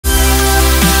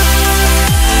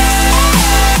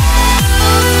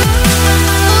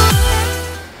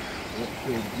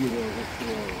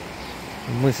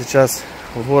Мы сейчас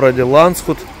в городе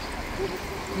Ландсхут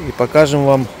и покажем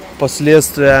вам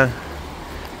последствия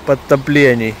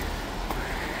подтоплений.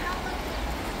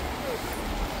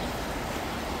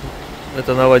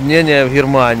 Это наводнение в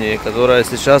Германии, которое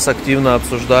сейчас активно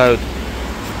обсуждают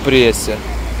в прессе.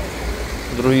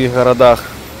 В других городах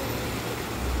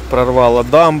прорвало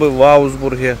дамбы, в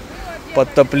Аусбурге,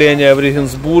 подтопление в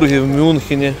Регенсбурге, в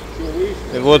Мюнхене.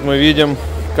 И вот мы видим,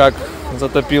 как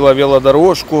затопило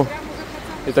велодорожку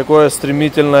и такое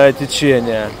стремительное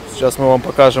течение. Сейчас мы вам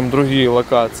покажем другие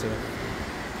локации.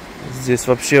 Здесь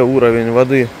вообще уровень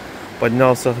воды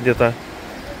поднялся где-то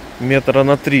метра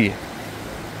на 3.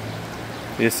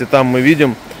 Если там мы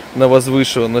видим на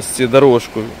возвышенности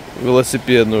дорожку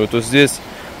велосипедную, то здесь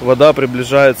вода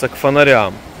приближается к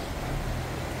фонарям.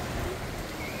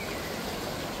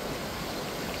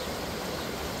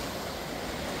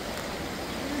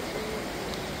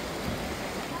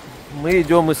 Мы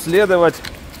идем исследовать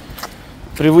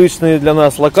привычные для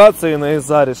нас локации на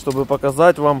Изаре, чтобы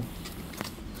показать вам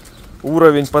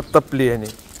уровень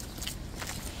подтоплений.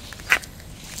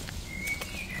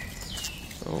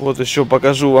 Вот еще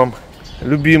покажу вам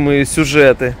любимые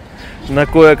сюжеты на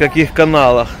кое-каких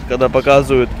каналах, когда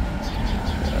показывают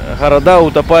города,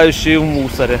 утопающие в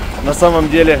мусоре. На самом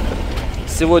деле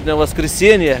сегодня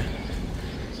воскресенье,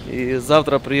 и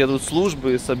завтра приедут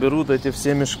службы и соберут эти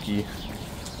все мешки.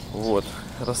 Вот,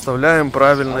 расставляем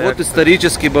правильно. Вот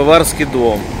исторический баварский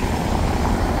дом.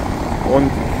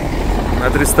 Он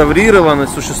отреставрирован и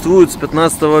существует с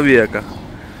 15 века.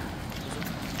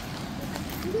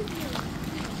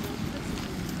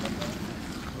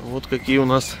 Вот какие у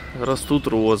нас растут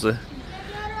розы.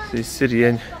 Здесь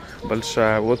сирень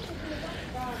большая. Вот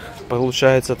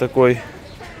получается такой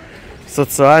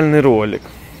социальный ролик.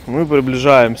 Мы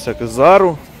приближаемся к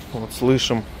Изару. Вот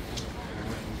слышим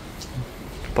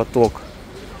поток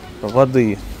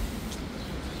воды.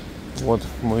 Вот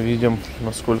мы видим,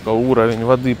 насколько уровень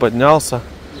воды поднялся.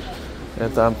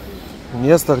 Это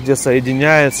место, где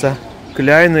соединяется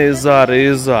Кляйный Изар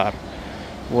и Изар.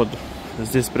 Вот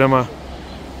здесь прямо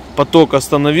поток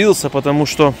остановился, потому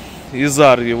что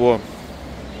Изар его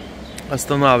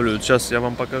останавливают. Сейчас я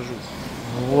вам покажу.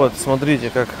 Вот, смотрите,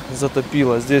 как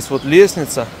затопило. Здесь вот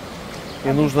лестница. И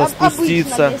нужно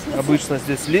спуститься. Обычно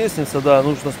здесь лестница, да,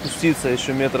 нужно спуститься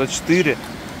еще метра 4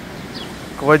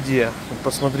 к воде. Вот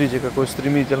посмотрите, какой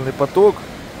стремительный поток.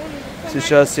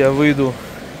 Сейчас я выйду,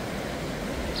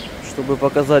 чтобы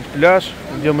показать пляж,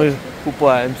 где мы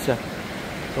купаемся.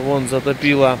 Вон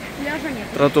затопило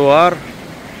тротуар.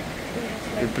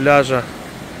 И пляжа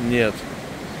нет.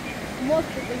 Мост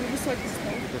это невысокий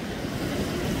стол.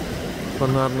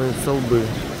 Фонарные столбы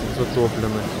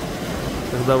затоплены.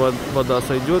 Когда вода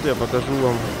сойдет, я покажу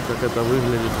вам, как это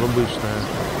выглядит в обычное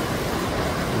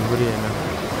время.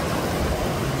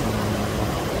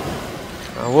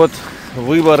 А вот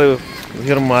выборы в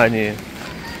Германии.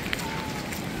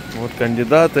 Вот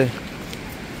кандидаты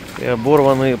и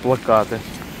оборванные плакаты.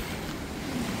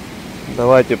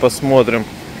 Давайте посмотрим.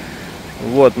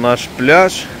 Вот наш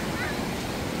пляж.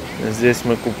 Здесь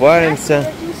мы купаемся.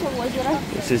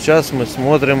 И сейчас мы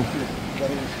смотрим.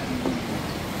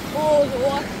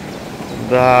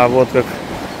 Да, вот как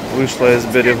вышла из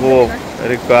берегов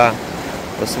река.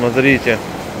 Посмотрите,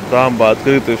 дамба,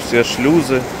 открыты все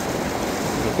шлюзы.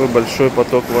 Такой большой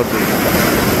поток воды.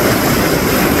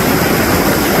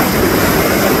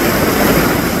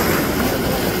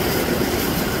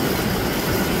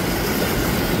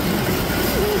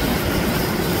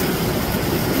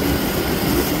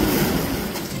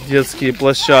 Детские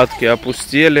площадки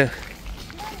опустели.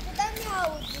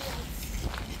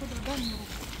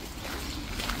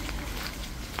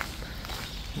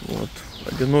 Вот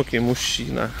одинокий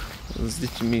мужчина с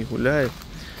детьми гуляет.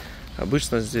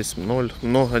 Обычно здесь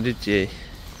много детей.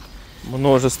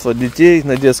 Множество детей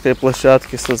на детской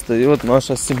площадке создает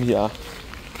наша семья.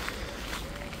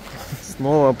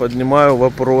 Снова поднимаю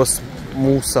вопрос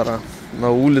мусора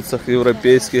на улицах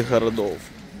европейских городов.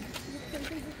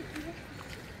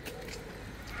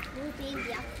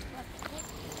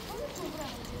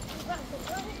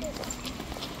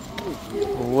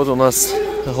 Вот у нас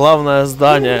главное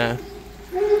здание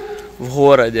в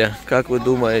городе. Как вы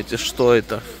думаете, что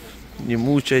это? Не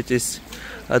мучайтесь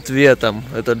ответом.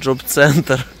 Это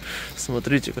джоб-центр.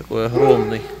 Смотрите, какой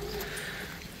огромный.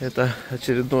 Это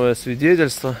очередное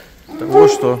свидетельство того,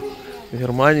 что в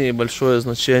Германии большое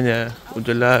значение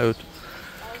уделяют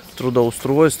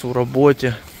трудоустройству,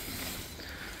 работе.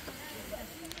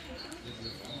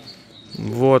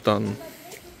 Вот он,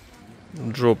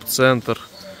 джоб-центр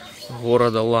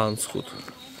города Ландсхут.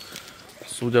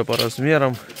 Судя по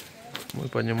размерам, мы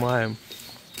понимаем,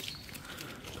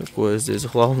 Какое здесь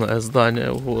главное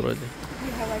здание в городе.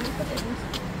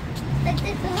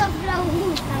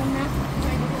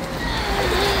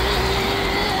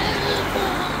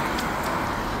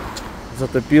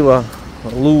 Затопило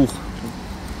луг,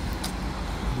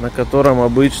 на котором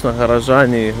обычно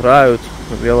горожане играют,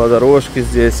 велодорожки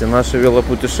здесь, и наши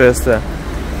велопутешествия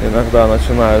иногда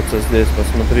начинаются здесь.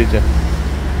 Посмотрите,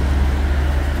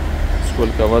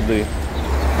 сколько воды.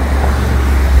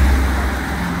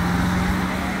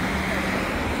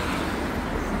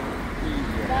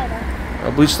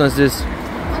 Обычно здесь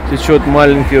течет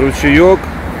маленький ручеек.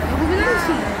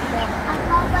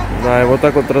 Да, и вот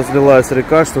так вот разлилась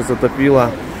река, что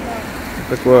затопила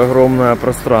такое огромное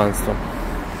пространство.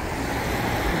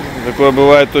 Такое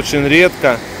бывает очень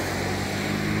редко.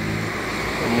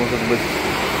 Может быть,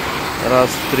 раз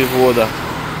в 3 года.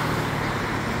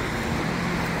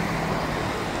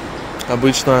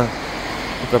 Обычно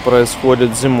это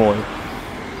происходит зимой.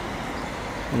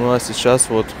 Ну а сейчас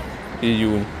вот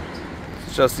июнь.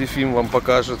 Сейчас Ефим вам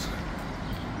покажет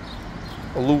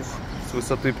луг с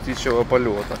высоты птичьего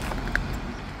полета.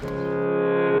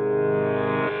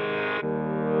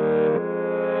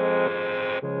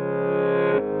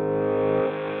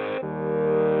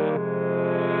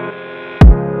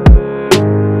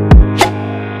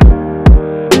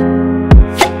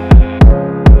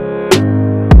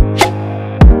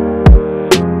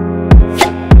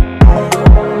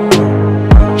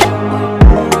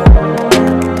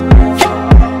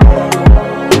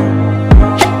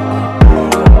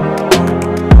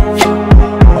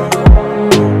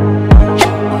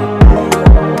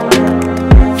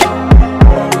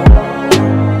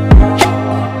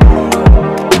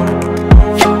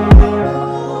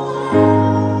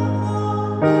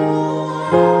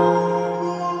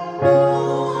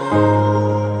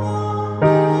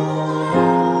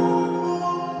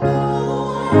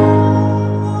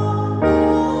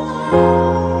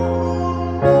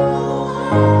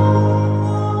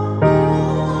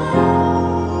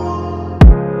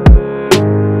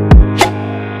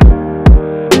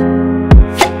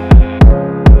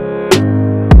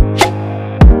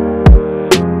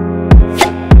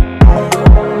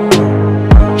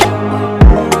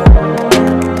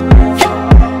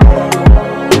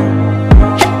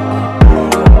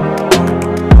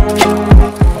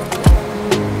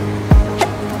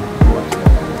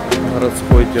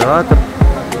 Театр,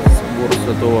 собор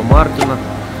Святого Мартина,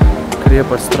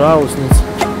 крепость Страусниц,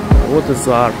 вот и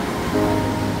Зар.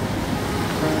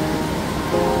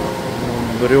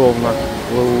 Бревна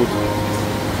плывут.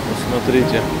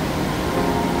 Посмотрите,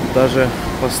 даже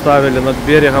поставили над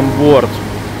берегом борт.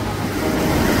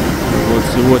 Вот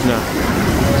сегодня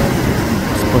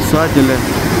спасатели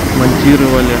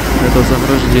монтировали это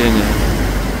заграждение.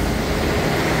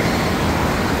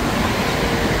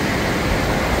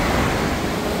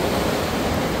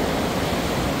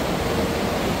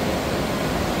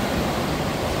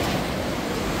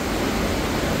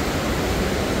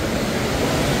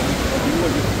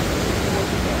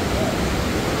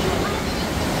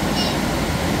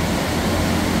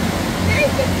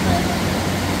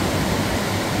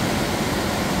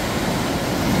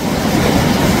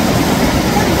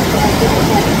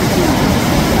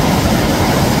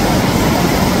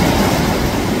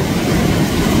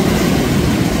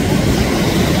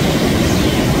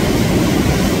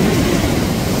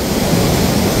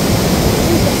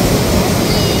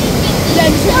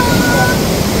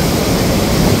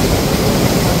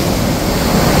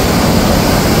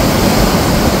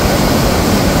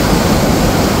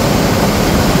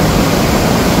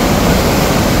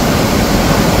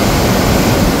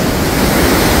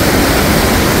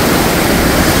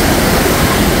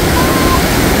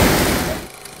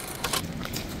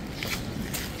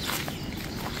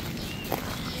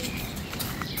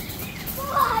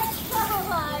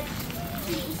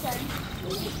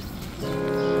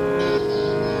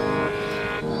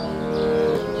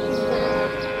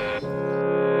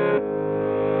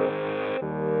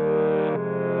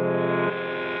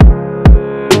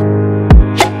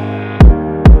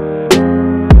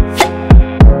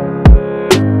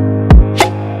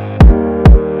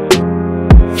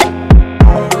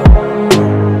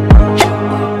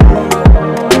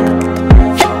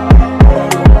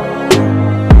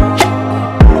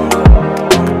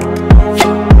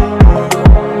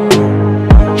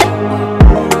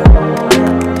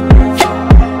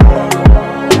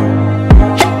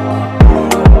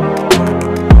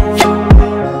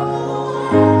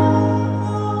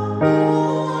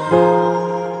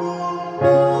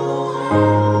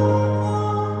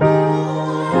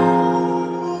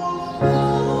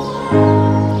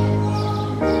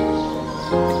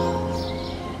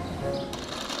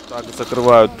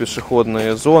 закрывают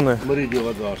пешеходные зоны. Смотри, где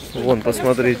вода. Вон,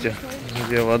 посмотрите,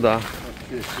 где вода.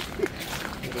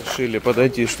 Решили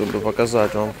подойти, чтобы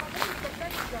показать вам.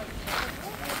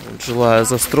 Вот жилая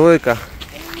застройка.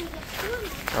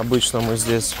 Обычно мы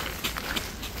здесь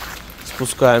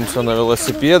спускаемся на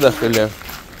велосипедах или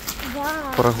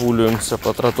прогуливаемся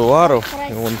по тротуару.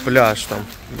 И вон пляж там,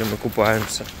 где мы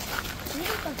купаемся.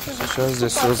 Сейчас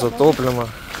здесь все затоплено.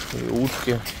 И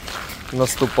утки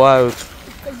наступают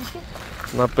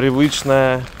на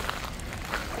привычные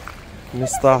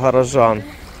места горожан.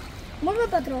 Можно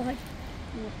потрогать?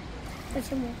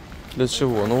 Почему? Для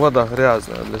чего? Ну вода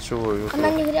грязная. Для чего ее? Она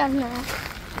не грязная.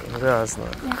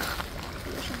 Грязная. Нет.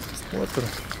 Вот.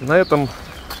 На этом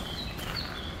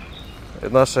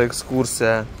наша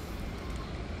экскурсия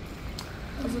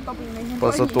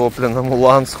по затопленному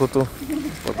Ландсхуту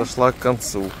подошла к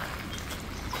концу.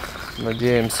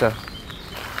 Надеемся,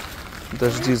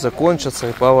 дожди закончатся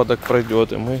и паводок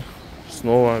пройдет, и мы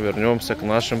снова вернемся к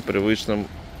нашим привычным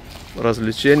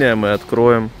развлечениям и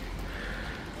откроем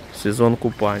сезон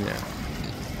купания.